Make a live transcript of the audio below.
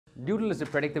DueDil is a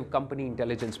predictive company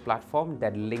intelligence platform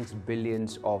that links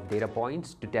billions of data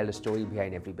points to tell the story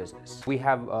behind every business. We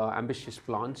have ambitious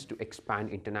plans to expand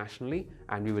internationally,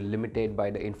 and we were limited by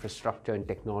the infrastructure and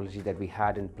technology that we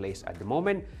had in place at the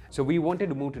moment. So we wanted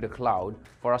to move to the cloud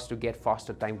for us to get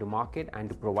faster time to market and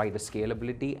to provide the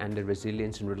scalability and the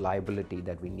resilience and reliability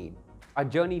that we need. Our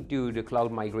journey to the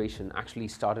cloud migration actually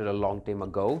started a long time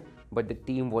ago, but the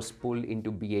team was pulled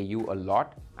into BAU a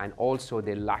lot, and also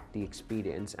they lacked the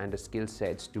experience and the skill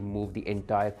sets to move the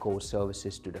entire core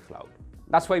services to the cloud.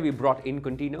 That's why we brought in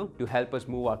Contino to help us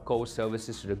move our core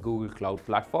services to the Google Cloud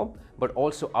platform, but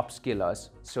also upskill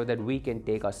us so that we can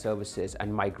take our services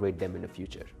and migrate them in the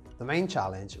future. The main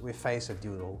challenge we faced at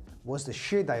DueDil was the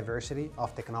sheer diversity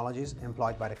of technologies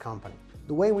employed by the company.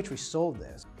 The way in which we solved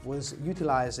this was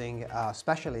utilizing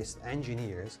specialist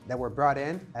engineers that were brought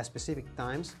in at specific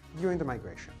times during the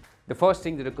migration. The first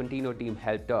thing that the Contino team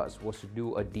helped us was to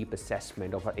do a deep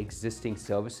assessment of our existing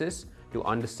services to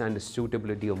understand the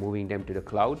suitability of moving them to the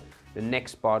cloud. The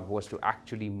next part was to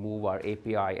actually move our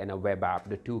API and our web app,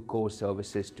 the two core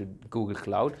services, to Google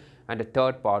Cloud. And the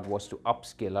third part was to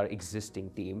upskill our existing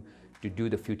team to do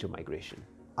the future migration.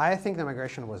 I think the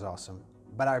migration was awesome,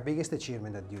 but our biggest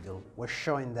achievement at DueDil was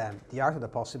showing them the art of the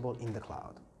possible in the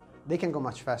cloud. They can go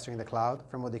much faster in the cloud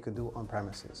from what they could do on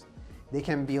premises. They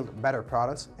can build better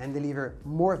products and deliver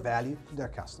more value to their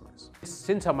customers.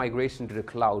 Since our migration to the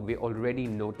cloud, we're already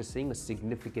noticing a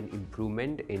significant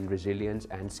improvement in resilience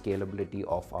and scalability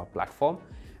of our platform.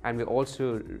 And we're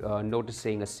also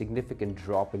noticing a significant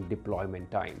drop in deployment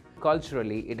time.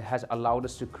 Culturally, it has allowed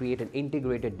us to create an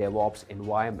integrated DevOps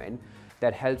environment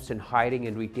that helps in hiring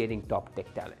and retaining top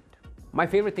tech talent. My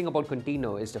favorite thing about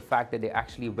Contino is the fact that they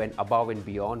actually went above and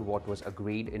beyond what was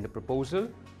agreed in the proposal.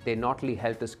 They not only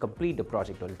helped us complete the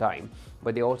project on time,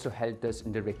 but they also helped us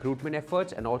in the recruitment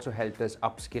efforts and also helped us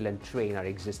upskill and train our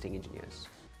existing engineers.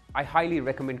 I highly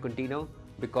recommend Contino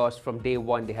because from day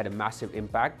one they had a massive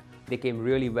impact. They came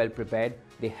really well prepared.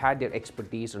 They had their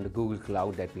expertise on the Google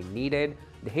Cloud that we needed.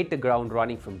 They hit the ground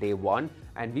running from day one,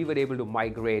 and we were able to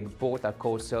migrate both our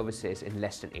core services in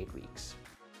less than 8 weeks.